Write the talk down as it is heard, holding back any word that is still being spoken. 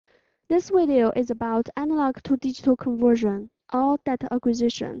This video is about analog to digital conversion, or data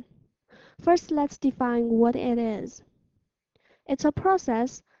acquisition. First, let's define what it is. It's a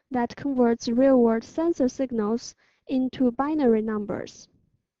process that converts real-world sensor signals into binary numbers.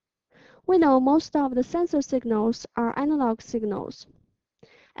 We know most of the sensor signals are analog signals,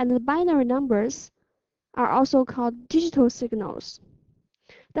 and the binary numbers are also called digital signals.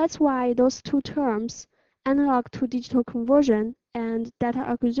 That's why those two terms, analog to digital conversion and data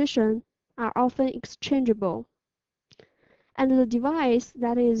acquisition, are often exchangeable. And the device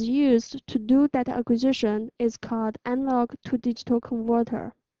that is used to do data acquisition is called analog to digital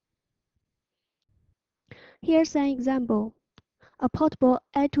converter. Here's an example, a portable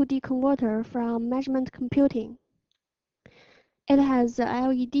A to D converter from measurement computing. It has a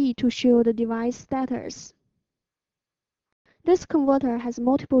LED to show the device status. This converter has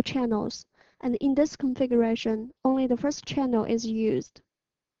multiple channels, and in this configuration, only the first channel is used.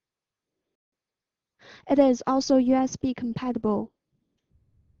 It is also USB compatible.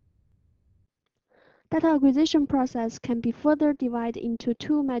 Data acquisition process can be further divided into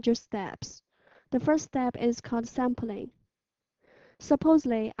two major steps. The first step is called sampling.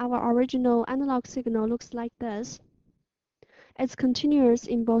 Supposedly, our original analog signal looks like this. It's continuous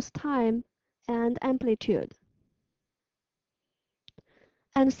in both time and amplitude.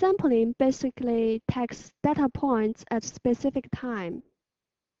 And sampling basically takes data points at specific time.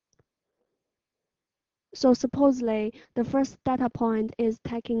 So supposedly, the first data point is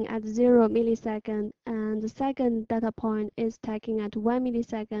taken at 0 millisecond, and the second data point is taken at 1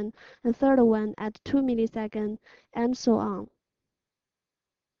 millisecond, and third one at 2 millisecond, and so on.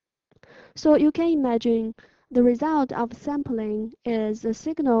 So you can imagine the result of sampling is the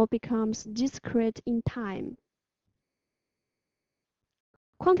signal becomes discrete in time.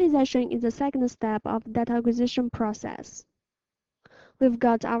 Quantization is the second step of data acquisition process. We've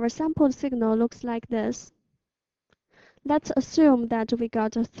got our sampled signal looks like this. Let's assume that we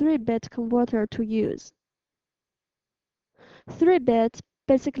got a 3-bit converter to use. 3-bit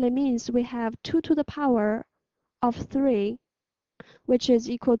basically means we have 2 to the power of 3, which is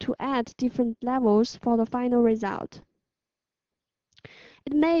equal to add different levels for the final result.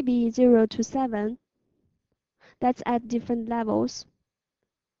 It may be 0 to 7. That's at different levels.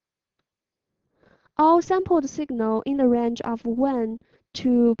 All sampled signal in the range of 1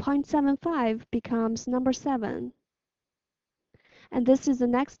 to 0.75 becomes number 7. And this is the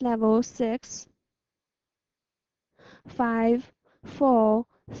next level, 6, 5, 4,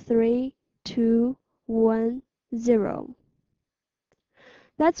 3, 2, 1, 0.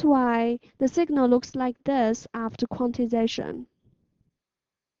 That's why the signal looks like this after quantization.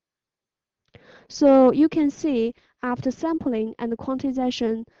 So you can see after sampling and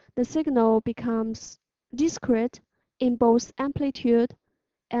quantization, the signal becomes discrete in both amplitude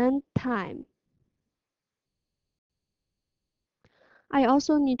and time. I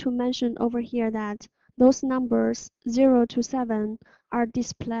also need to mention over here that those numbers 0 to 7 are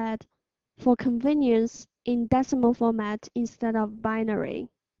displayed for convenience in decimal format instead of binary.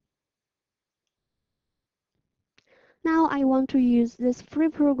 Now I want to use this free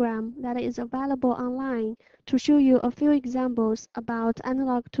program that is available online to show you a few examples about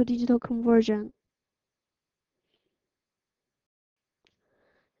analog to digital conversion.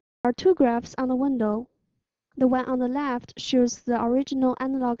 There are two graphs on the window. The one on the left shows the original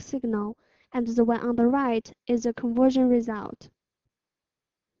analog signal, and the one on the right is the conversion result.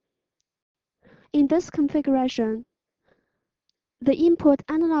 In this configuration, the input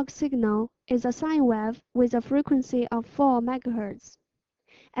analog signal is a sine wave with a frequency of 4 MHz,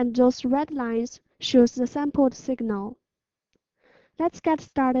 and those red lines shows the sampled signal. Let's get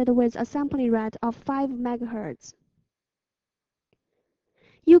started with a sampling rate of 5 MHz.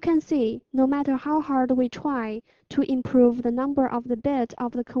 You can see, no matter how hard we try to improve the number of the bit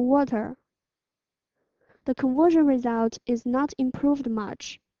of the converter, the conversion result is not improved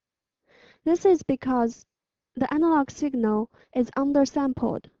much. This is because the analog signal is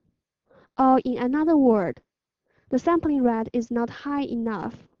undersampled, or in another word, the sampling rate is not high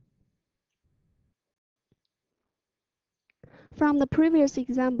enough. From the previous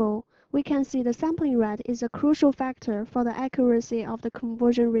example, we can see the sampling rate is a crucial factor for the accuracy of the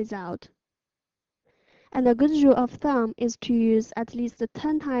conversion result. And a good rule of thumb is to use at least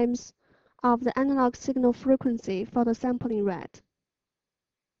 10 times of the analog signal frequency for the sampling rate.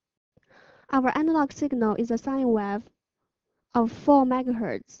 Our analog signal is a sine wave of 4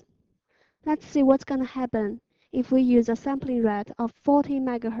 MHz. Let's see what's going to happen if we use a sampling rate of 40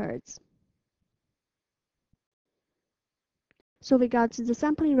 MHz. So we got the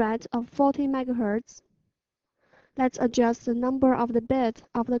sampling rate of 40 MHz. Let's adjust the number of the bit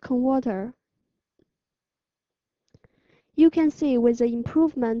of the converter. You can see with the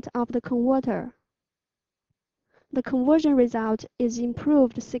improvement of the converter, the conversion result is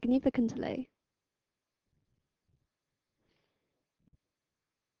improved significantly.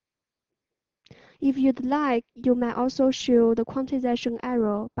 If you'd like, you may also show the quantization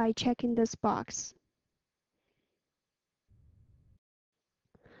error by checking this box.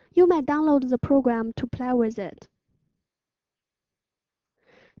 You may download the program to play with it.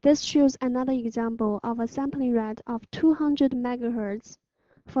 This shows another example of a sampling rate of 200 MHz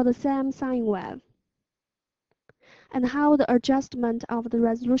for the same sine wave, and how the adjustment of the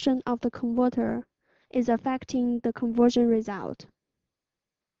resolution of the converter is affecting the conversion result.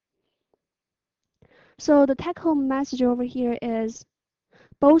 So the take-home message over here is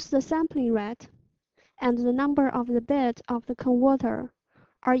both the sampling rate and the number of the bits of the converter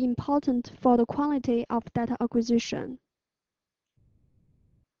are important for the quality of data acquisition.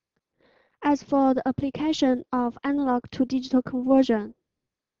 As for the application of analog to digital conversion,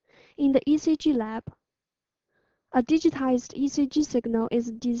 in the ECG lab, a digitized ECG signal is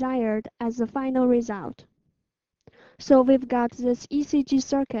desired as the final result. So we've got this ECG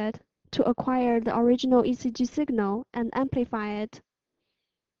circuit to acquire the original ECG signal and amplify it.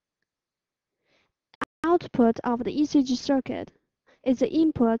 Output of the ECG circuit is the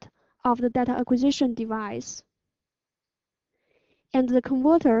input of the data acquisition device, and the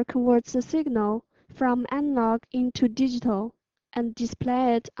converter converts the signal from analog into digital and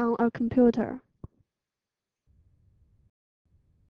displays it on a computer.